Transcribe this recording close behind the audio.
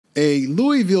A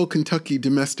Louisville, Kentucky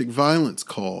domestic violence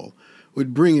call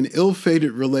would bring an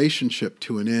ill-fated relationship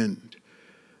to an end.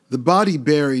 The body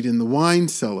buried in the wine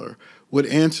cellar would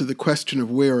answer the question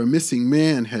of where a missing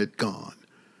man had gone.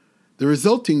 The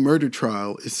resulting murder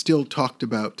trial is still talked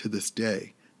about to this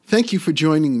day. Thank you for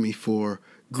joining me for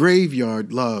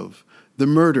Graveyard Love, the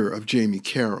murder of Jaime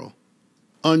Carroll.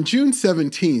 On June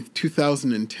 17,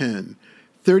 2010,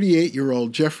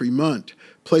 38-year-old Jeffrey Mundt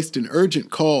placed an urgent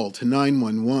call to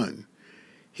 911.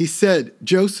 He said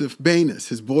Joseph Banis,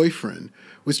 his boyfriend,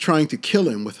 was trying to kill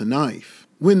him with a knife.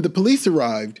 When the police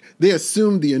arrived, they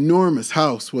assumed the enormous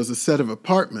house was a set of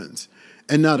apartments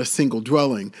and not a single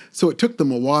dwelling, so it took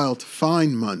them a while to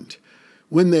find Mundt.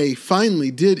 When they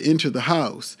finally did enter the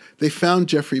house, they found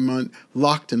Jeffrey Mundt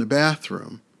locked in a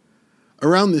bathroom.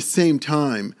 Around this same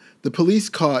time, the police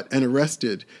caught and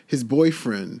arrested his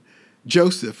boyfriend,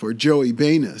 Joseph or Joey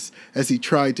Banis, as he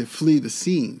tried to flee the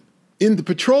scene. In the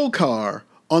patrol car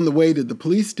on the way to the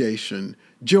police station,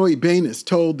 Joey Banis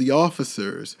told the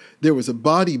officers there was a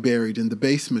body buried in the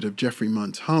basement of Jeffrey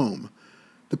Mundt's home.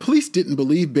 The police didn't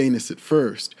believe Banis at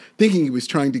first, thinking he was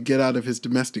trying to get out of his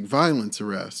domestic violence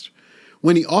arrest.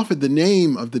 When he offered the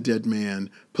name of the dead man,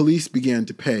 police began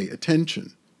to pay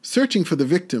attention. Searching for the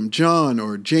victim, John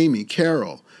or Jaime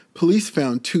Carroll, police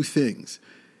found two things.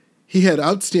 He had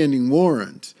outstanding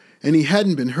warrants, and he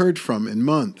hadn't been heard from in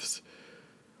months.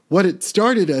 What had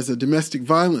started as a domestic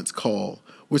violence call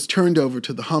was turned over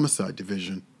to the homicide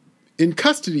division. In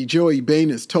custody, Joey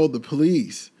Banis told the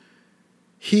police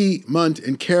he, Mundt,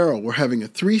 and Carroll were having a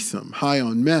threesome high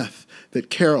on meth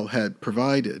that Carroll had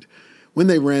provided. When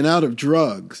they ran out of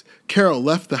drugs, Carroll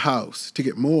left the house to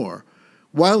get more.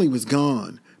 While he was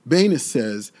gone, Banis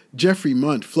says Jeffrey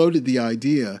Mundt floated the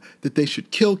idea that they should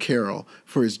kill Carroll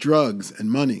for his drugs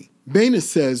and money. Banis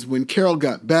says when Carroll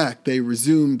got back, they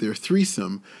resumed their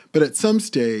threesome, but at some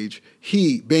stage,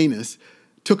 he, Banis,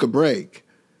 took a break.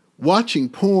 Watching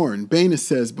porn, Banis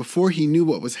says before he knew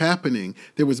what was happening,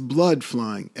 there was blood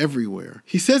flying everywhere.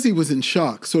 He says he was in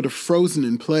shock, sort of frozen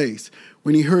in place,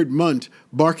 when he heard Mundt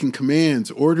barking commands,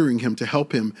 ordering him to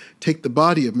help him take the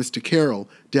body of Mr. Carroll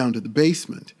down to the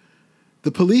basement.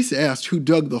 The police asked who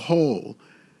dug the hole.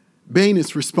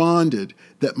 Banis responded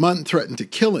that Mundt threatened to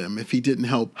kill him if he didn't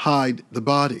help hide the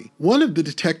body. One of the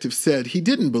detectives said he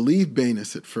didn't believe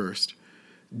Banis at first.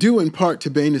 Due in part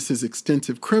to Banis's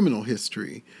extensive criminal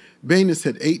history, Banis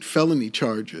had 8 felony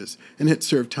charges and had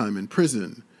served time in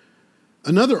prison.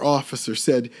 Another officer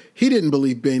said he didn't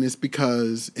believe Banis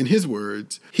because, in his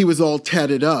words, he was all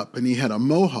tatted up and he had a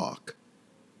mohawk.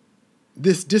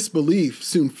 This disbelief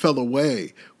soon fell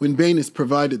away when Banis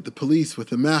provided the police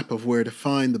with a map of where to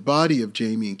find the body of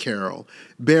Jaime Carroll,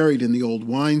 buried in the old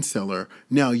wine cellar,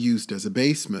 now used as a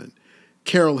basement.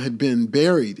 Carroll had been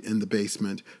buried in the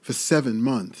basement for 7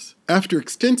 months. After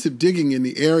extensive digging in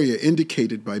the area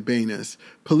indicated by Banis,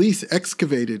 police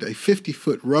excavated a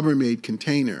 50-foot Rubbermaid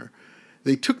container.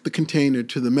 They took the container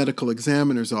to the medical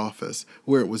examiner's office,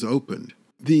 where it was opened.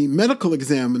 The medical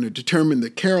examiner determined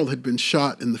that Carroll had been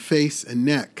shot in the face and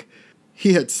neck.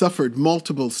 He had suffered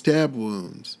multiple stab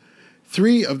wounds.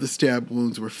 3 of the stab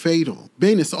wounds were fatal.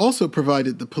 Banis also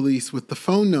provided the police with the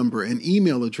phone number and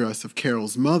email address of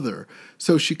Carroll's mother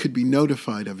so she could be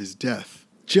notified of his death.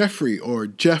 Jeffrey, or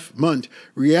Jeff Mundt,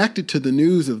 reacted to the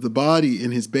news of the body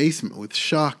in his basement with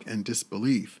shock and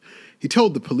disbelief. He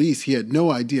told the police he had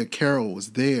no idea Carroll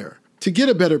was there. To get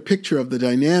a better picture of the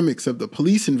dynamics of the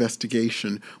police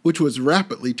investigation, which was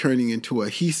rapidly turning into a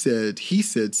he said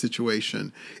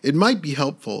situation, it might be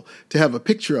helpful to have a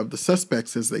picture of the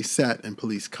suspects as they sat in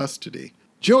police custody.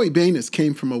 Joey Banis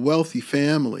came from a wealthy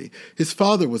family. His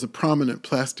father was a prominent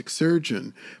plastic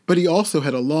surgeon, but he also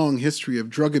had a long history of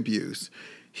drug abuse.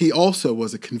 He also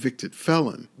was a convicted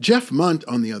felon. Jeff Mundt,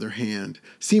 on the other hand,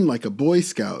 seemed like a Boy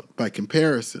Scout by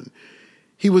comparison.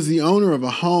 He was the owner of a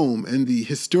home in the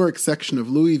historic section of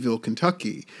Louisville,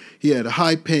 Kentucky. He had a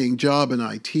high-paying job in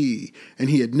IT, and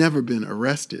he had never been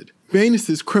arrested.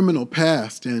 Banis's criminal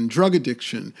past and drug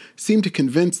addiction seemed to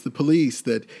convince the police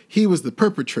that he was the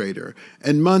perpetrator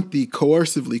and Mundt the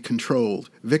coercively controlled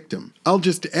victim. I'll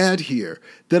just add here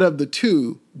that of the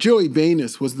two, Joey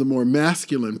Banis was the more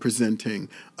masculine presenting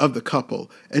of the couple,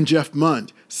 and Jeff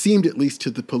Mundt seemed, at least to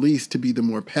the police, to be the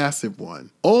more passive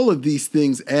one. All of these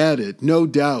things added, no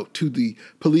doubt, to the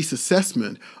police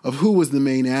assessment of who was the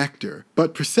main actor,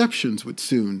 but perceptions would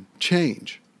soon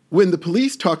change. When the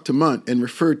police talked to Mundt and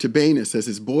referred to Banis as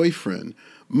his boyfriend,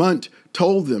 Mundt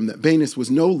told them that Banis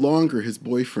was no longer his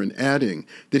boyfriend, adding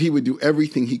that he would do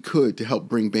everything he could to help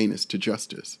bring Banis to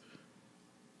justice.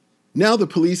 Now the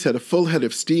police had a full head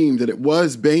of steam that it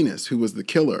was Banis who was the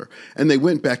killer, and they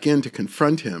went back in to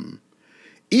confront him.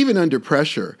 Even under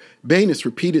pressure, Banis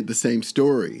repeated the same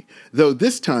story, though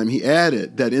this time he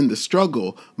added that in the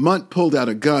struggle, Mundt pulled out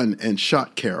a gun and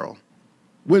shot Carroll.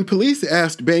 When police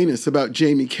asked Banis about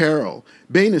Jaime Carroll,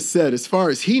 Banis said as far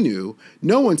as he knew,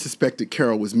 no one suspected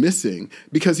Carroll was missing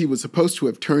because he was supposed to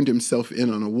have turned himself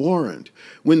in on a warrant.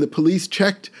 When the police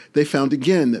checked, they found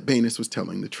again that Banis was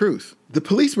telling the truth. The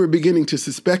police were beginning to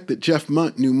suspect that Jeff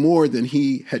Mundt knew more than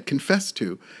he had confessed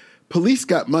to. Police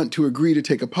got Mundt to agree to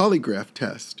take a polygraph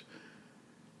test.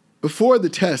 Before the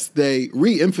test, they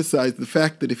re-emphasized the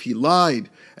fact that if he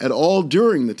lied at all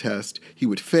during the test, he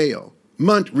would fail.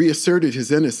 Mundt reasserted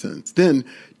his innocence. Then,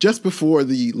 just before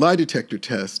the lie detector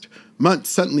test, Mundt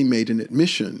suddenly made an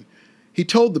admission. He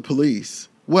told the police,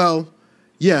 "Well,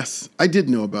 yes, I did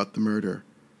know about the murder."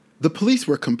 The police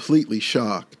were completely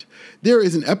shocked. There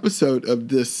is an episode of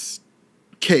this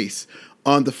case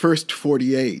on the first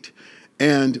 48,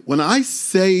 and when I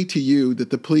say to you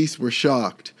that the police were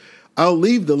shocked, I'll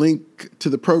leave the link to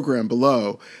the program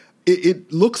below.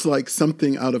 It looks like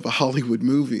something out of a Hollywood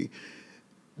movie.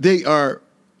 They are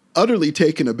utterly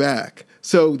taken aback.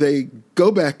 So they go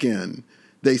back in,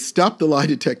 they stop the lie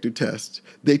detector test,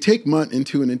 they take Mundt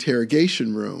into an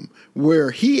interrogation room where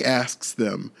he asks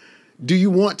them, "Do you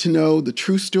want to know the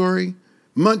true story?"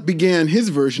 Mundt began his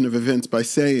version of events by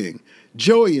saying,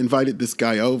 "Joey invited this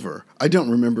guy over. I don't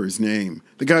remember his name.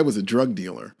 The guy was a drug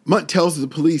dealer." Mundt tells the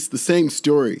police the same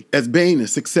story as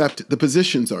Banis, except the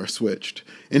positions are switched.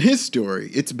 In his story,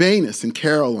 it's Banis and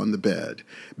Carroll on the bed.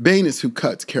 Banis who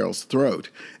cuts Carroll's throat,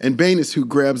 and Banis who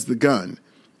grabs the gun.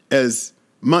 As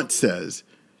Mundt says,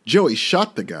 Joey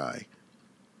shot the guy.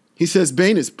 He says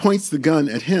Banis points the gun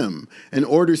at him and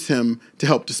orders him to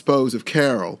help dispose of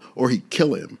Carroll or he'd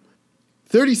kill him.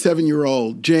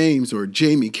 37-year-old James, or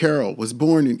Jaime Carroll, was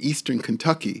born in eastern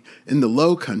Kentucky in the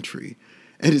Low Country,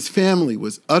 and his family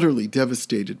was utterly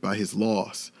devastated by his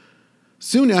loss.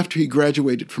 Soon after he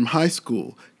graduated from high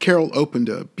school, Carroll opened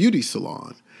a beauty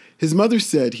salon. His mother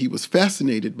said he was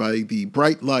fascinated by the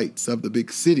bright lights of the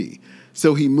big city,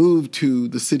 so he moved to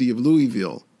the city of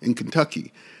Louisville in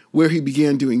Kentucky, where he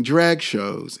began doing drag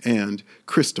shows and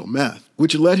crystal meth,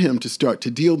 which led him to start to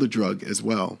deal the drug as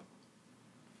well.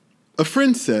 A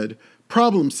friend said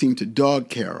problems seemed to dog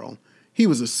Carroll. He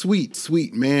was a sweet,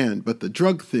 sweet man, but the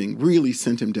drug thing really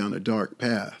sent him down a dark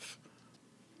path.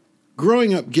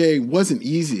 Growing up gay wasn't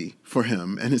easy for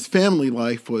him, and his family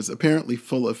life was apparently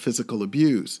full of physical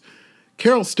abuse.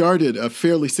 Carroll started a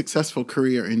fairly successful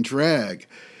career in drag.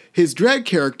 His drag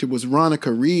character was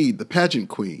Ronica Reed, the pageant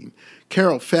queen.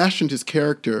 Carroll fashioned his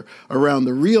character around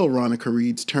the real Ronica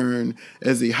Reed's turn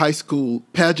as a high school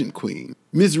pageant queen.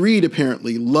 Ms. Reed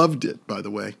apparently loved it, by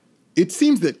the way. It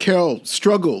seems that Carroll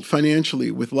struggled financially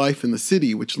with life in the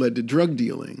city, which led to drug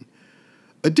dealing.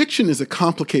 Addiction is a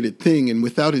complicated thing, and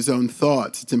without his own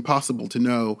thoughts, it's impossible to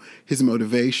know his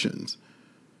motivations.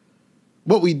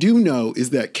 What we do know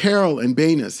is that Carroll and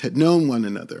Banis had known one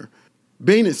another.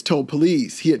 Banis told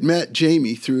police he had met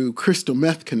Jaime through crystal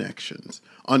meth connections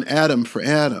on Adam for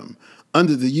Adam,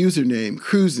 under the username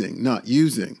Cruising, Not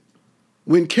Using.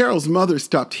 When Carroll's mother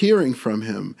stopped hearing from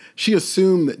him, she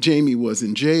assumed that Jaime was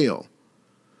in jail.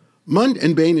 Mundt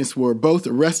and Banis were both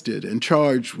arrested and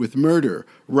charged with murder,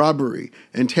 robbery,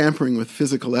 and tampering with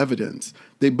physical evidence.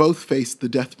 They both faced the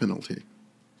death penalty.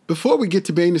 Before we get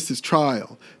to Banis's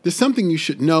trial, there's something you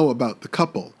should know about the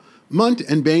couple. Mundt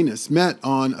and Banis met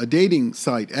on a dating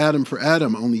site, Adam for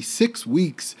Adam, only 6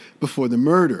 weeks before the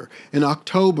murder, in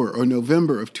October or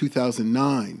November of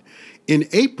 2009. In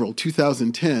April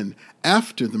 2010,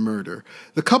 after the murder,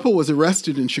 the couple was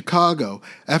arrested in Chicago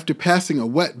after passing a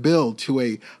wet bill to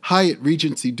a Hyatt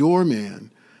Regency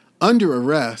doorman. Under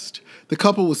arrest, the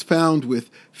couple was found with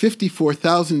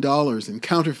 $54,000 in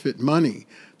counterfeit money,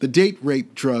 the date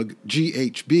rape drug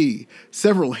GHB,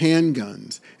 several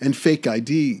handguns, and fake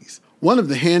IDs. One of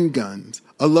the handguns,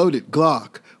 a loaded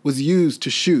Glock, was used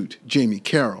to shoot Jaime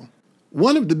Carroll.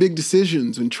 One of the big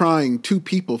decisions when trying two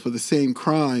people for the same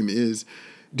crime is,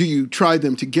 do you try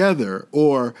them together,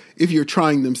 or if you're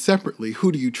trying them separately,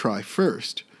 who do you try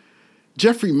first?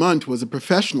 Jeffrey Mundt was a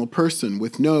professional person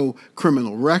with no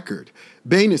criminal record.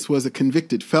 Banis was a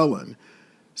convicted felon.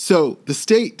 So the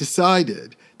state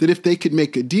decided that if they could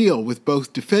make a deal with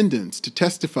both defendants to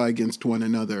testify against one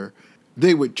another,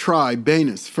 they would try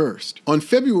Banis first. On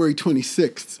February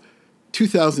 26,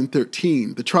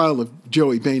 2013, the trial of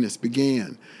Joey Banis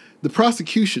began. The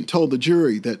prosecution told the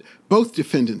jury that both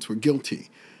defendants were guilty.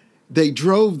 They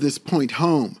drove this point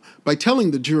home by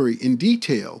telling the jury in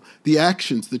detail the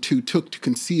actions the two took to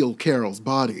conceal Carroll's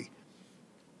body.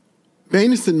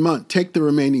 Banis and Mundt take the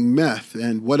remaining meth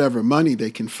and whatever money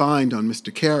they can find on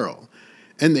Mr. Carroll,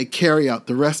 and they carry out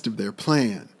the rest of their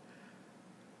plan.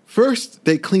 First,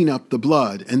 they clean up the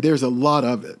blood, and there's a lot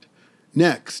of it.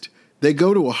 Next, they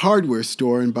go to a hardware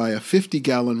store and buy a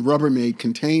 50-gallon Rubbermaid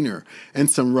container and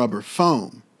some rubber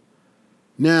foam.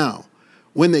 Now,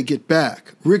 when they get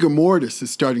back, rigor mortis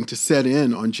is starting to set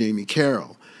in on Jaime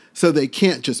Carroll, so they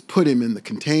can't just put him in the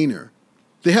container.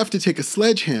 They have to take a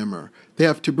sledgehammer. They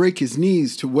have to break his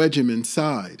knees to wedge him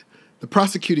inside. The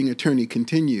prosecuting attorney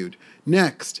continued.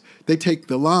 Next, they take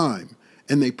the lime,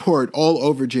 and they pour it all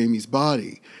over Jaime's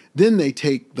body. Then they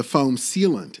take the foam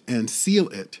sealant and seal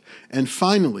it. And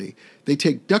finally, they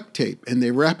take duct tape and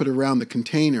they wrap it around the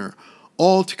container,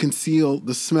 all to conceal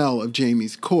the smell of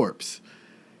Jaime's corpse.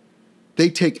 They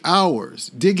take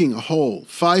hours digging a hole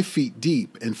 5 feet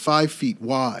deep and 5 feet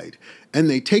wide, and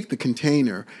they take the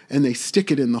container and they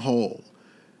stick it in the hole,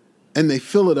 and they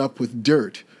fill it up with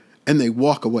dirt, and they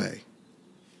walk away.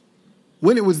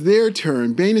 When it was their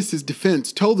turn, Banis's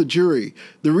defense told the jury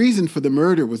the reason for the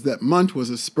murder was that Mundt was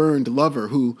a spurned lover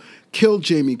who killed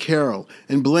Jaime Carroll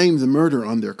and blamed the murder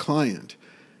on their client.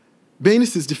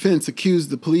 Banis's defense accused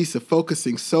the police of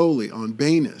focusing solely on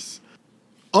Banis.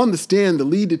 On the stand, the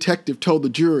lead detective told the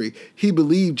jury he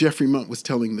believed Jeffrey Mundt was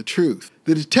telling the truth.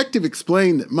 The detective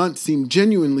explained that Mundt seemed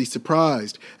genuinely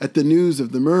surprised at the news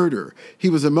of the murder. He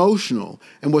was emotional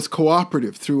and was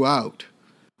cooperative throughout.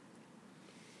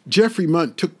 Jeffrey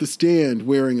Mundt took the stand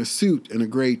wearing a suit and a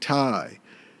gray tie.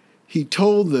 He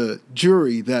told the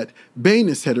jury that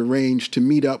Banis had arranged to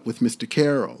meet up with Mr.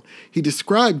 Carroll. He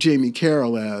described Jaime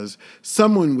Carroll as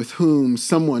someone with whom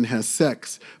someone has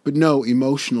sex, but no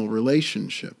emotional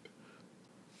relationship.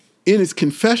 In his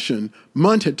confession,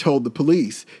 Mundt had told the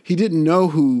police he didn't know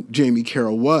who Jaime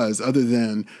Carroll was other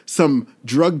than some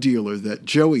drug dealer that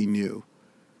Joey knew.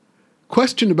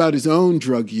 Questioned about his own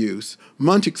drug use,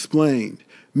 Mundt explained,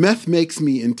 "Meth makes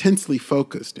me intensely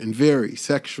focused and very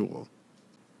sexual."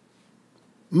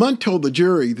 Mundt told the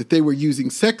jury that they were using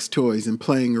sex toys and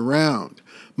playing around.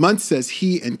 Mundt says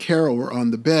he and Carroll were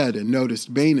on the bed and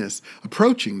noticed Banis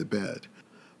approaching the bed.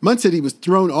 Mundt said he was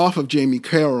thrown off of Jaime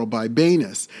Carroll by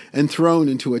Banis and thrown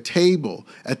into a table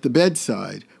at the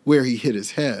bedside where he hit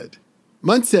his head.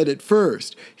 Mundt said at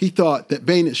first he thought that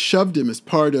Banis shoved him as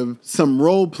part of some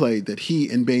role play that he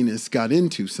and Banis got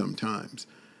into sometimes.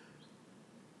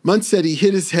 Mundt said he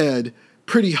hit his head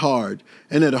pretty hard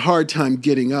and had a hard time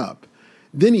getting up.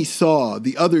 Then he saw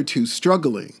the other two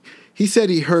struggling. He said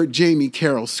he heard Jaime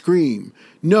Carroll scream,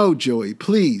 "No, Joey,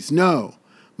 please, no."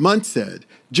 Mundt said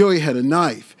Joey had a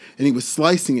knife and he was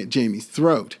slicing at Jaime's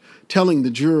throat, telling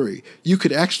the jury you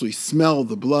could actually smell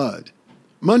the blood.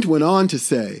 Mundt went on to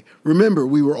say, "Remember,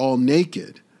 we were all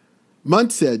naked."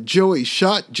 Mundt said Joey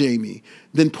shot Jaime,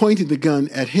 then pointed the gun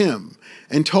at him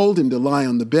and told him to lie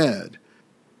on the bed.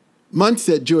 Mundt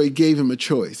said Joey gave him a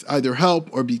choice, either help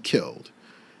or be killed.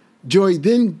 Joey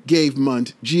then gave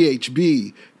Mundt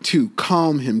GHB to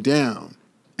calm him down,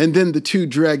 and then the two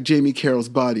dragged Jaime Carroll's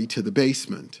body to the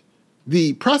basement.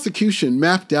 The prosecution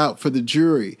mapped out for the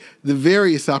jury the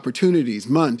various opportunities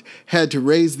Mundt had to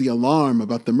raise the alarm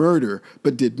about the murder,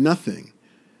 but did nothing.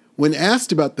 When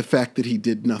asked about the fact that he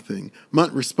did nothing,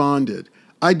 Mundt responded,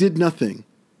 I did nothing.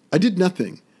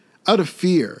 Out of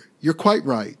fear. You're quite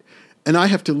right. And I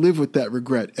have to live with that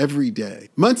regret every day."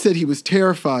 Mundt said he was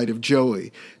terrified of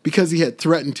Joey because he had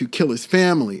threatened to kill his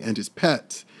family and his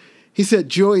pets. He said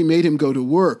Joey made him go to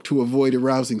work to avoid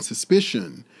arousing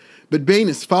suspicion, but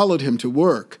Banis followed him to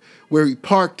work, where he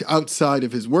parked outside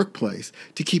of his workplace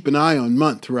to keep an eye on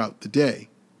Mundt throughout the day.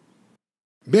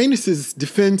 Banis's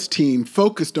defense team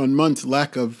focused on Mundt's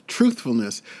lack of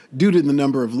truthfulness due to the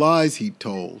number of lies he'd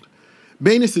told.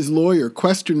 Banis's lawyer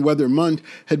questioned whether Mundt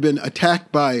had been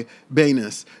attacked by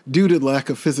Banis due to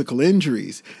lack of physical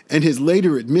injuries and his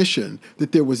later admission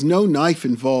that there was no knife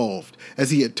involved, as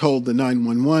he had told the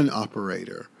 911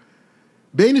 operator.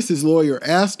 Banis's lawyer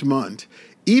asked Mundt,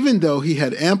 even though he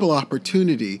had ample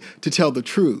opportunity to tell the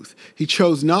truth, he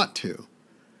chose not to.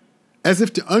 As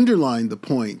if to underline the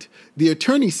point, the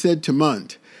attorney said to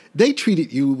Mundt, "They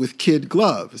treated you with kid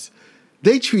gloves.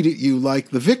 They treated you like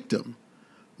the victim."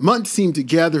 Mundt seemed to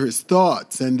gather his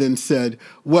thoughts and then said,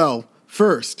 "Well,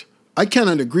 first, I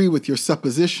cannot agree with your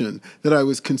supposition that I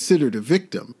was considered a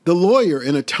victim." The lawyer,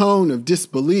 in a tone of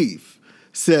disbelief,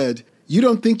 said, "You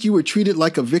don't think you were treated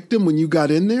like a victim when you got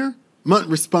in there?" Mundt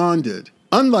responded,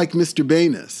 "Unlike Mr.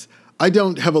 Banis, I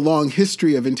don't have a long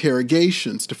history of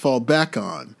interrogations to fall back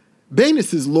on."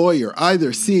 Banis's lawyer,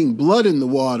 either seeing blood in the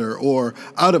water or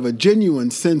out of a genuine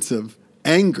sense of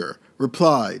anger,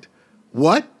 replied,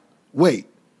 "What?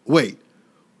 Wait,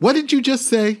 what did you just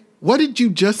say?" What did you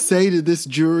just say to this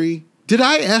jury? Did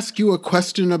I ask you a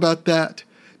question about that?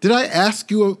 Did I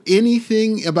ask you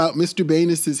anything about Mr.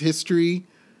 Banis's history?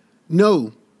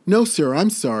 No, sir, I'm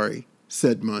sorry,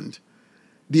 said Mundt.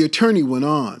 The attorney went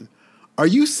on. Are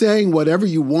you saying whatever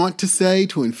you want to say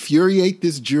to infuriate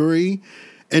this jury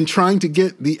and trying to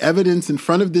get the evidence in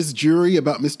front of this jury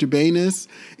about Mr. Banis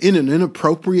in an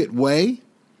inappropriate way?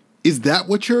 Is that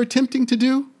what you're attempting to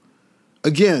do?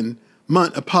 Again,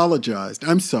 Mundt apologized.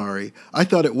 I'm sorry. I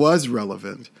thought it was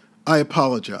relevant. I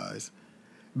apologize.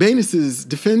 Banis's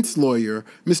defense lawyer,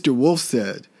 Mr. Wolf,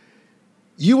 said,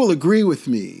 you will agree with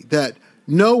me that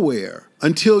nowhere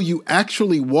until you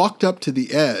actually walked up to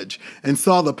the edge and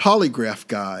saw the polygraph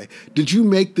guy did you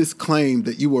make this claim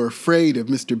that you were afraid of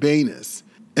Mr. Banis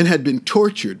and had been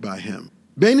tortured by him.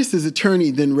 Banis's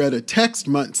attorney then read a text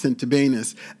Mundt sent to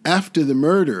Banis after the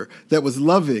murder that was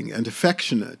loving and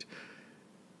affectionate.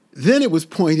 Then it was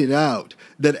pointed out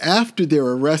that after their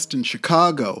arrest in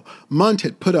Chicago, Mundt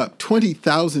had put up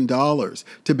 $20,000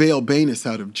 to bail Banis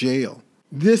out of jail.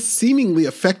 This seemingly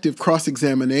effective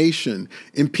cross-examination,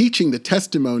 impeaching the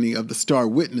testimony of the star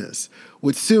witness,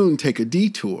 would soon take a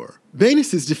detour.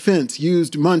 Banis's defense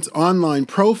used Mundt's online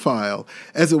profile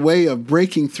as a way of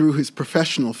breaking through his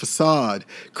professional facade,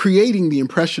 creating the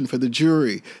impression for the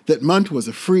jury that Mundt was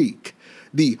a freak.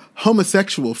 The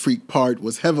homosexual freak part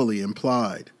was heavily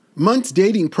implied. Mundt's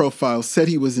dating profile said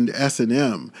he was into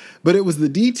S&M, but it was the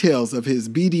details of his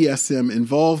BDSM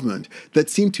involvement that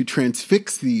seemed to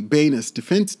transfix the Banis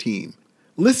defense team,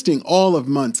 listing all of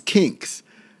Mundt's kinks.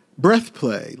 Breath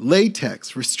play,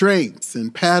 latex, restraints,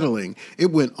 and paddling.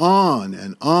 It went on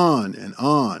and on and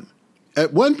on.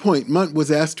 At one point, Mundt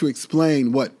was asked to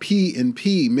explain what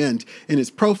P&P meant in his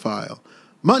profile.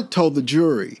 Mundt told the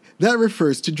jury that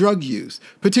refers to drug use,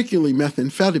 particularly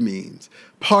methamphetamines.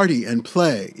 Party and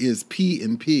play is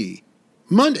P&P.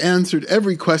 Mundt answered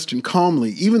every question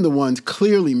calmly, even the ones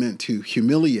clearly meant to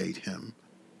humiliate him.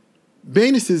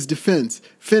 Banis's defense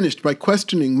finished by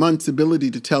questioning Mundt's ability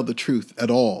to tell the truth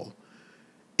at all.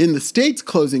 In the state's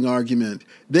closing argument,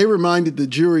 they reminded the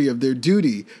jury of their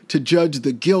duty to judge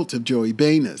the guilt of Joey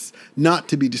Banis, not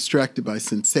to be distracted by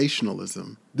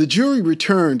sensationalism. The jury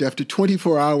returned after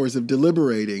 24 hours of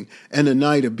deliberating and a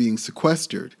night of being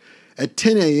sequestered. At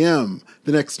 10 a.m.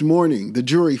 the next morning, the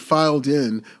jury filed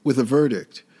in with a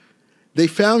verdict. They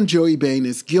found Joey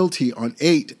Banis guilty on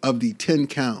 8 of the 10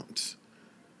 counts.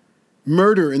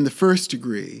 Murder in the first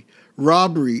degree,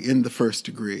 robbery in the first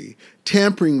degree,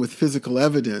 tampering with physical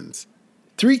evidence,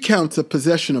 3 counts of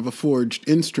possession of a forged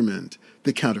instrument,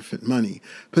 the counterfeit money,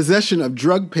 possession of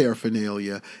drug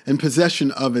paraphernalia, and possession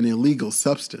of an illegal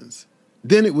substance.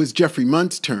 Then it was Jeffrey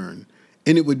Mundt's turn,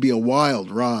 and it would be a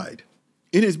wild ride.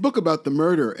 In his book about the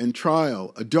murder and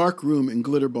trial, A Dark Room in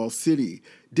Glitterball City,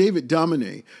 David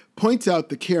Domine points out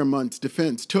the care Mundt's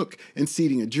defense took in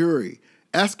seating a jury,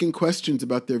 asking questions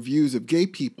about their views of gay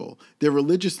people, their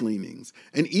religious leanings,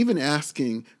 and even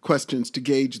asking questions to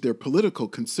gauge their political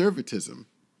conservatism.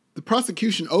 The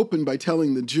prosecution opened by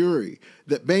telling the jury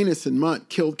that Banis and Mundt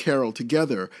killed Carroll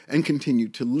together and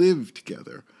continued to live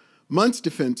together. Mundt's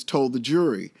defense told the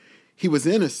jury he was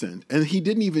innocent and he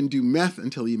didn't even do meth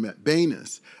until he met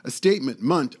Banis, a statement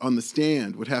Mundt on the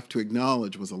stand would have to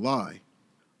acknowledge was a lie.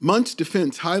 Mundt's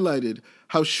defense highlighted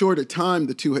how short a time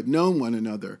the two had known one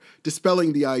another,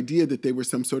 dispelling the idea that they were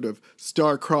some sort of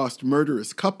star-crossed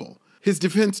murderous couple. His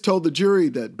defense told the jury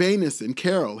that Banis and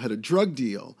Carroll had a drug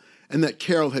deal and that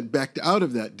Carroll had backed out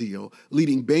of that deal,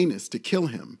 leading Banis to kill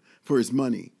him for his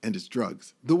money and his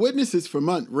drugs. The witnesses for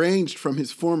Mundt ranged from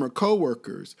his former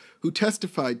co-workers, who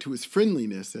testified to his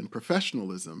friendliness and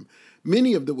professionalism.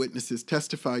 Many of the witnesses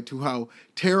testified to how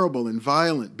terrible and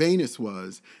violent Banis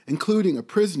was, including a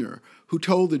prisoner who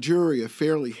told the jury a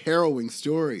fairly harrowing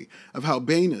story of how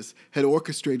Banis had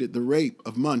orchestrated the rape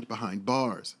of Mundt behind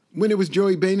bars. When it was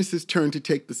Joey Banis's turn to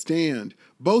take the stand,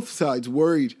 both sides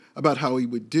worried about how he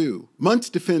would do. Mundt's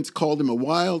defense called him a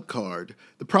wild card.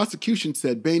 The prosecution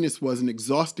said Banis was an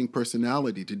exhausting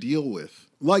personality to deal with.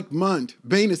 Like Mundt,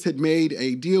 Banis had made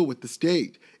a deal with the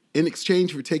state in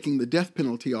exchange for taking the death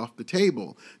penalty off the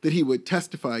table, that he would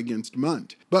testify against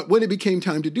Mundt. But when it became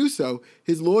time to do so,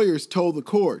 his lawyers told the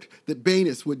court that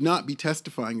Banis would not be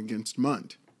testifying against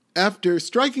Mundt. After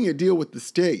striking a deal with the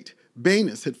state,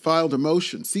 Banis had filed a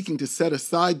motion seeking to set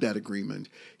aside that agreement.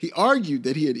 He argued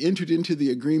that he had entered into the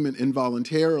agreement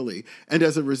involuntarily and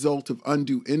as a result of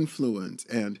undue influence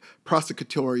and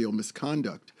prosecutorial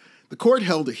misconduct. The court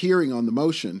held a hearing on the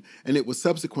motion, and it was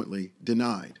subsequently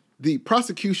denied. The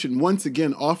prosecution once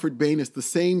again offered Banis the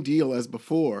same deal as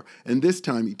before, and this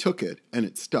time he took it, and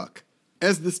it stuck.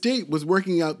 As the state was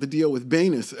working out the deal with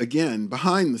Banis again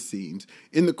behind the scenes,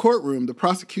 in the courtroom, the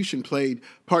prosecution played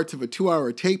parts of a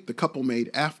 2-hour tape the couple made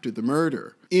after the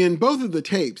murder. In both of the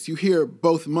tapes, you hear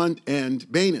both Mundt and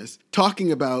Banis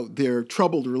talking about their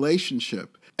troubled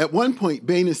relationship. At one point,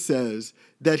 Banis says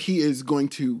that he is going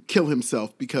to kill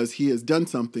himself because he has done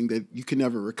something that you can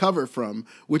never recover from,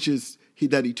 which is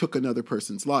that he took another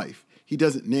person's life. He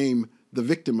doesn't name the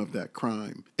victim of that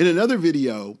crime. In another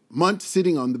video, Mundt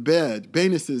sitting on the bed,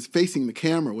 Banis is facing the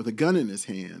camera with a gun in his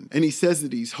hand, and he says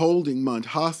that he's holding Mundt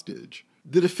hostage.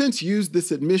 The defense used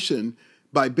this admission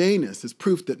by Banis as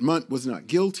proof that Mundt was not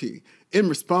guilty. In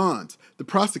response, the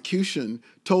prosecution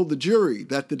told the jury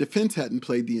that the defense hadn't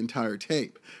played the entire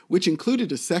tape, which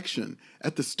included a section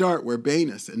at the start where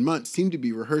Banis and Mundt seemed to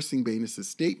be rehearsing Banis's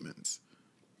statements.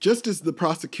 Just as the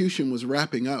prosecution was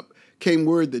wrapping up, came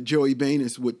word that Joey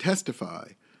Banis would testify.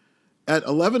 At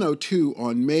 11:02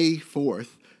 on May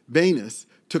 4th, Banis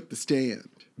took the stand.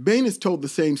 Banis told the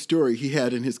same story he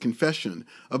had in his confession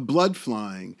of blood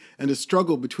flying and a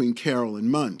struggle between Carroll and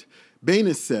Mundt.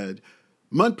 Banis said,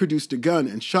 Mundt produced a gun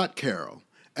and shot Carroll.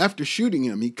 After shooting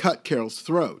him, he cut Carroll's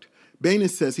throat.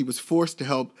 Banis says he was forced to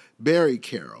help bury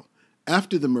Carroll.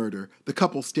 After the murder, the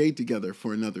couple stayed together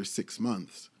for another 6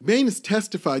 months. Banis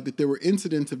testified that there were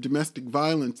incidents of domestic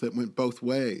violence that went both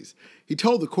ways. He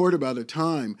told the court about a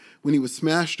time when he was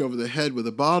smashed over the head with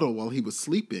a bottle while he was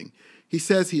sleeping. He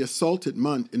says he assaulted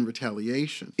Mundt in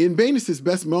retaliation. In Banis's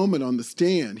best moment on the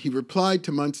stand, he replied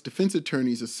to Mundt's defense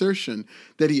attorney's assertion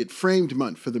that he had framed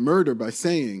Mundt for the murder by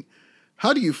saying,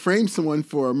 "How do you frame someone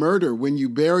for a murder when you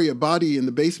bury a body in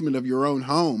the basement of your own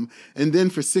home and then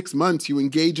for 6 months you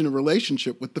engage in a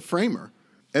relationship with the framer?"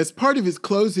 As part of his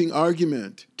closing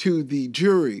argument to the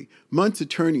jury, Mundt's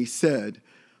attorney said,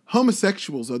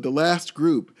 "Homosexuals are the last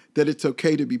group that it's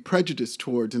okay to be prejudiced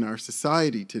towards in our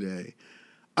society today.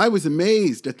 I was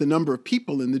amazed at the number of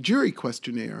people in the jury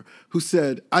questionnaire who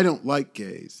said, 'I don't like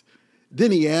gays.'"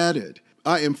 Then he added,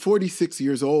 "I am 46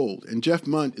 years old, and Jeff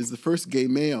Mundt is the first gay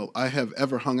male I have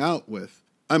ever hung out with.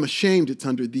 I'm ashamed it's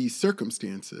under these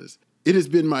circumstances. It has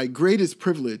been my greatest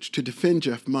privilege to defend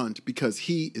Jeff Mundt because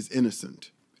he is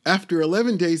innocent." After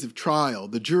 11 days of trial,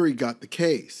 the jury got the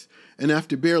case, and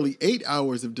after barely 8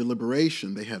 hours of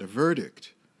deliberation, they had a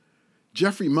verdict.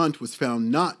 Jeffrey Mundt was found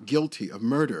not guilty of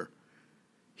murder.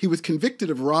 He was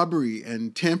convicted of robbery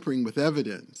and tampering with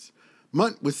evidence.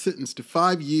 Mundt was sentenced to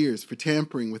 5 years for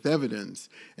tampering with evidence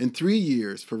and 3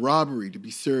 years for robbery to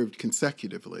be served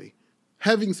consecutively.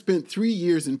 Having spent 3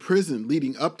 years in prison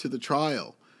leading up to the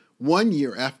trial, 1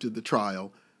 year after the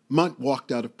trial, Mundt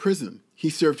walked out of prison. He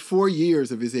served 4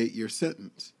 years of his 8-year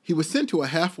sentence. He was sent to a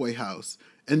halfway house,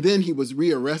 and then he was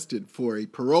rearrested for a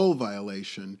parole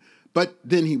violation, but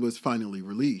then he was finally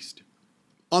released.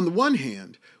 On the one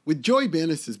hand, with Joey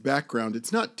Banis's background,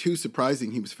 it's not too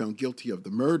surprising he was found guilty of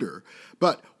the murder,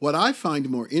 but what I find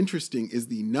more interesting is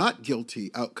the not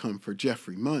guilty outcome for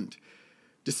Jeffrey Mundt.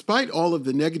 Despite all of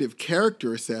the negative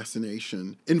character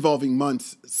assassination involving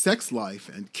Mundt's sex life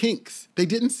and kinks, they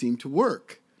didn't seem to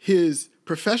work. His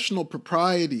professional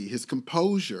propriety, his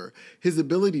composure, his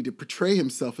ability to portray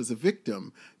himself as a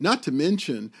victim, not to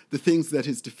mention the things that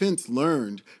his defense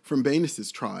learned from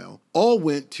Banis's trial, all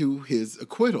went to his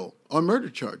acquittal on murder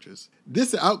charges.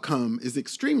 This outcome is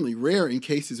extremely rare in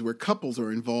cases where couples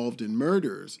are involved in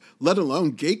murders, let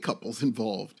alone gay couples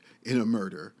involved in a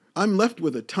murder. I'm left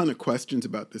with a ton of questions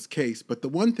about this case, but the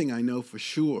one thing I know for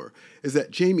sure is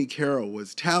that Jaime Carroll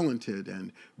was talented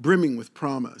and brimming with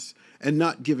promise, and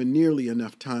not given nearly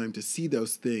enough time to see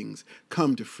those things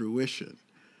come to fruition.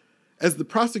 As the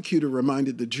prosecutor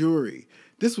reminded the jury,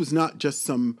 this was not just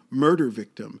some murder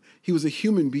victim. He was a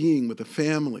human being with a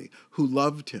family who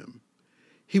loved him.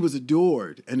 He was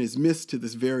adored and is missed to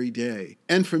this very day.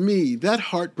 And for me, that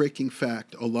heartbreaking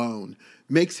fact alone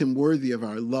makes him worthy of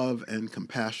our love and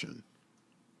compassion.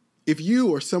 If you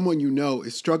or someone you know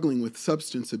is struggling with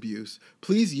substance abuse,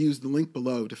 please use the link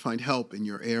below to find help in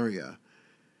your area.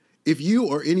 If you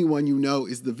or anyone you know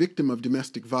is the victim of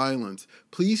domestic violence,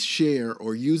 please share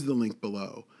or use the link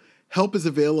below. Help is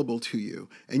available to you,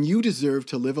 and you deserve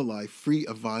to live a life free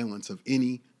of violence of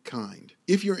any kind.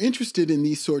 If you're interested in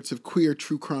these sorts of queer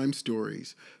true crime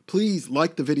stories, please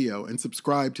like the video and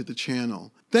subscribe to the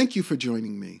channel. Thank you for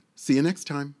joining me. See you next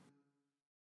time.